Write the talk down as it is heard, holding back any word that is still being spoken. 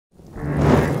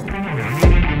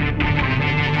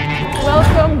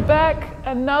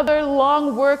another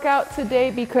long workout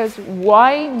today because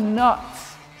why not?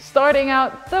 Starting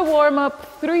out the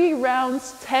warm-up, 3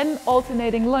 rounds, 10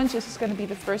 alternating lunges is going to be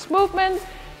the first movement.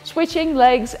 Switching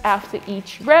legs after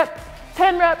each rep,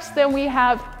 10 reps. Then we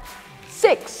have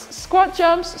 6 squat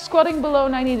jumps, squatting below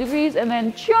 90 degrees, and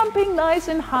then jumping nice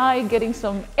and high, getting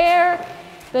some air.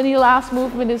 Then the last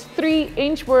movement is 3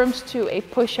 inchworms to a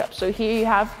push-up. So here you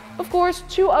have, of course,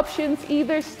 2 options,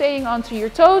 either staying onto your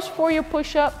toes for your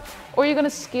push-up, or you're gonna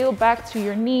scale back to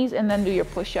your knees and then do your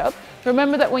push-up.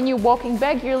 Remember that when you're walking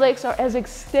back, your legs are as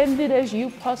extended as you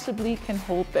possibly can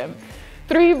hold them.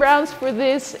 3 rounds for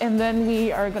this, and then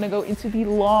we are gonna go into the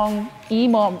long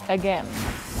EMOM again.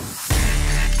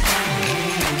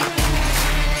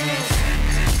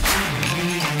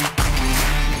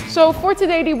 So for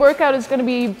today, the workout is going to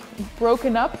be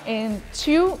broken up in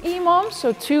 2 EMOMs,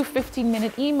 so 2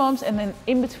 15-minute EMOMs, and then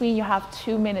in between you have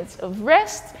 2 minutes of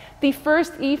rest. The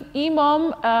first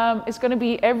EMOM is going to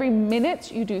be every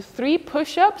minute you do 3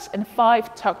 push-ups and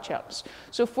 5 tuck jumps.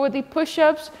 So for the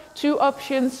push-ups, 2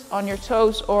 options on your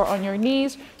toes or on your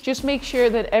knees. Just make sure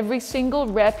that every single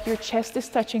rep your chest is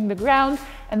touching the ground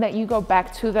and that you go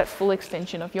back to that full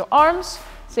extension of your arms.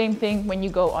 Same thing when you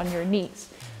go on your knees.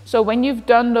 So when you've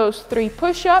done those 3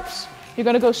 push-ups, you're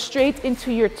going to go straight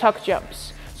into your tuck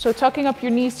jumps. So tucking up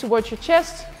your knees towards your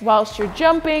chest whilst you're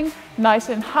jumping, nice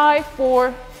and high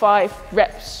for 5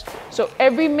 reps. So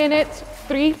every minute,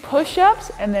 3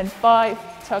 push-ups and then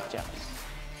 5 tuck jumps.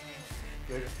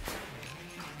 Good.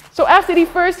 So after the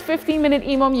first 15-minute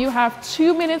EMOM, you have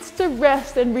 2 minutes to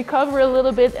rest and recover a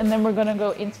little bit, and then we're going to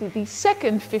go into the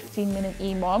second 15-minute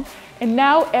EMOM. And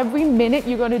now every minute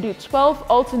you're going to do 12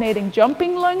 alternating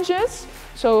jumping lunges.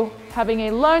 So having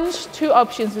a lunge, 2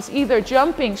 options is either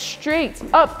jumping straight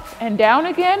up and down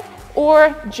again,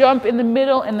 or jump in the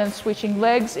middle and then switching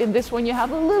legs. In this one you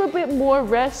have a little bit more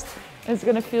rest, and it's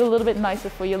going to feel a little bit nicer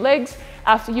for your legs.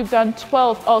 After you've done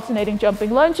 12 alternating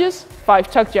jumping lunges, 5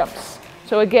 tuck jumps.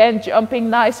 So again, jumping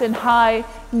nice and high,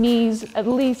 knees at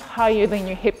least higher than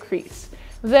your hip crease.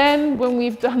 Then when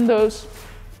we've done those,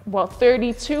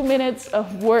 32 minutes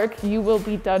of work, you will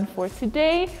be done for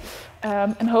today.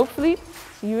 And hopefully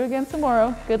see you again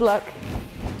tomorrow. Good luck.